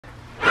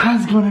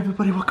How's it going,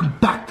 everybody? Welcome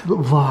back to the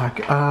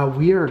vlog.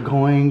 We are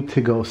going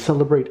to go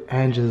celebrate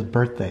Angie's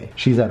birthday.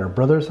 She's at her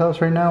brother's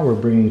house right now. We're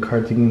bringing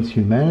Cards Against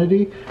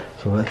Humanity.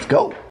 So let's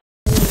go.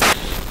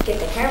 Get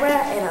the camera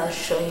and I'll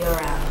show you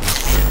around.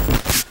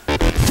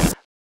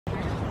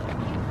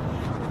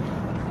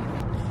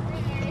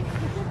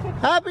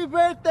 Happy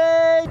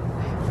birthday!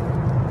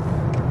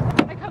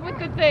 I come with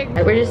good things.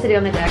 We're just sitting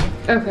on the deck.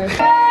 Okay.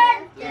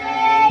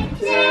 Birthday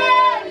to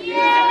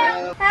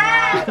you!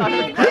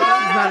 Happy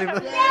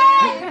birthday!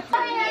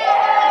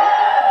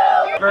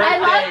 I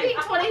love being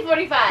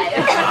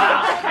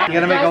 2045. You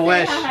gotta make a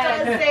wish.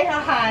 Say a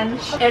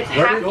hunch. It's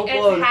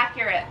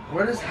accurate.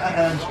 Where does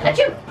Ange come That's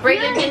you.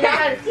 Brayden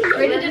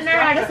didn't know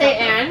how to say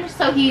Ange,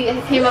 so he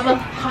came up with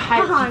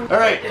hunch.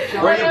 Alright,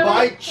 we're gonna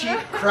buy cheap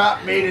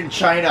crap made in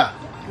China.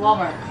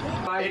 Walmart.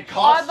 It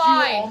costs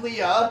Online. you only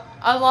a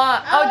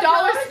lot. Oh,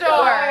 dollar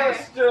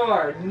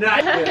store.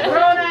 Nice.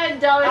 Rona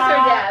and dollar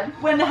store dad.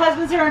 When the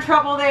husbands are in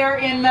trouble, they're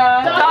in the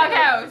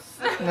Doghouse.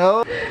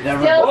 No.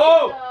 Never.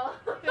 Whoa!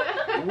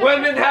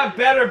 Women have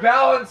better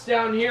balance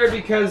down here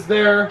because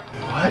they're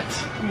What?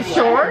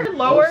 Short,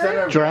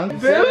 lower. Drunk?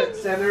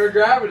 center of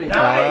gravity.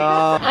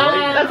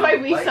 That's why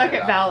we suck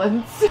at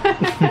balance.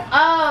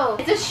 Oh,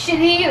 it's a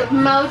shitty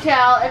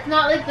motel. It's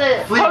not like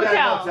the Fleabag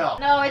Hotel. Hotel.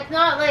 No, it's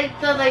not like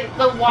the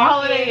walking.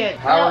 Holiday Inn.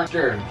 Howard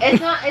Stern.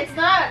 It's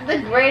not the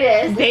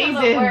greatest. It's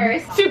not the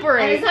worst. Super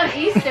And 8. it's not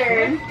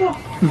Eastern.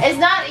 It's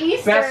not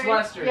Eastern. Best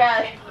Western.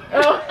 Yeah.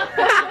 Oh.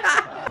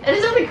 It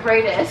is not the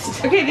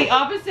greatest. Okay, the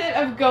opposite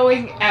of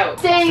going out.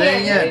 Staying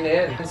Staying in. in.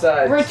 Staying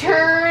inside.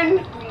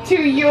 Return to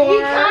your. You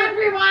can't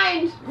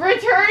rewind.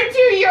 Return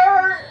to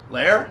your.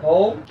 Lair?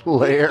 Home.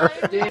 Lair.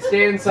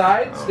 Stay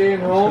inside. Stay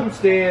in home.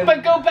 Stay in.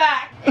 But go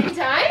back. In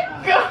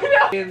time? Go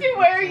down to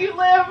where you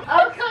live.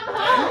 I'll come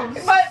home.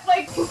 But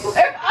like,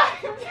 if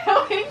I'm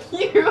telling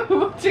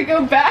you to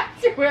go back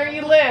to where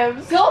you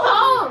live. Go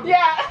home.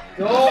 Yeah.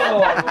 Oh,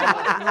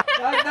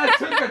 that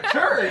took a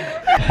turn.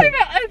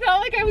 I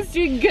felt like I was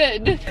doing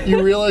good.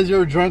 You realize you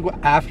were drunk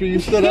after you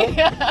stood up?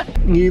 Yeah.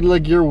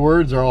 Like your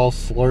words are all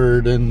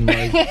slurred and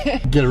like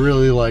get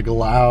really like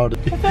loud.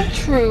 That's not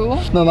true.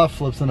 No, not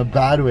flips in a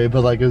bad way,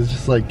 but like it's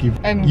just like you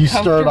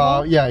start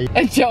off. Yeah.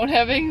 I don't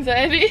have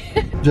anxiety.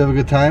 Did you have a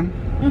good time?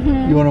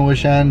 Mm-hmm. You want to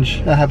wish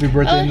Ange a happy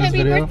birthday in this happy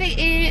video?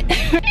 birthday,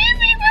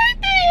 happy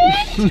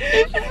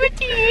birthday, happy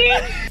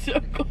birthday. So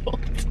cold.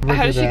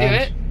 How does she do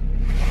it?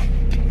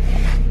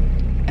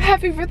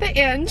 Happy birthday,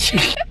 Ange.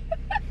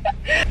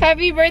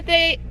 Happy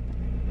birthday,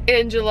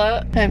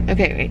 Angela.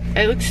 Okay, wait.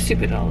 I look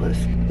stupid in all this.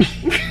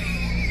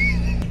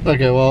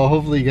 Okay, well,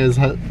 hopefully you guys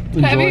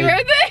enjoy. Happy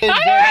birthday!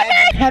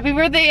 Happy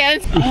birthday,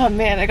 Ange. Oh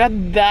man, I got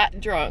that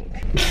drunk.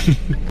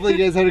 Hopefully you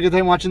guys had a good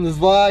time watching this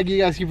vlog. You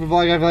guys keep your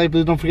vlog live.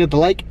 Please don't forget to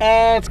like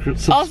and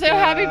subscribe. Also,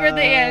 happy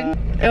birthday, Ange.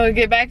 And we'll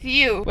get back to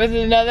you with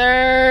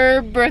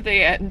another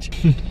birthday, Ange.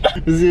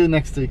 See you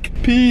next week.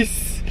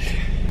 Peace.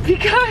 Be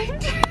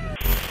kind.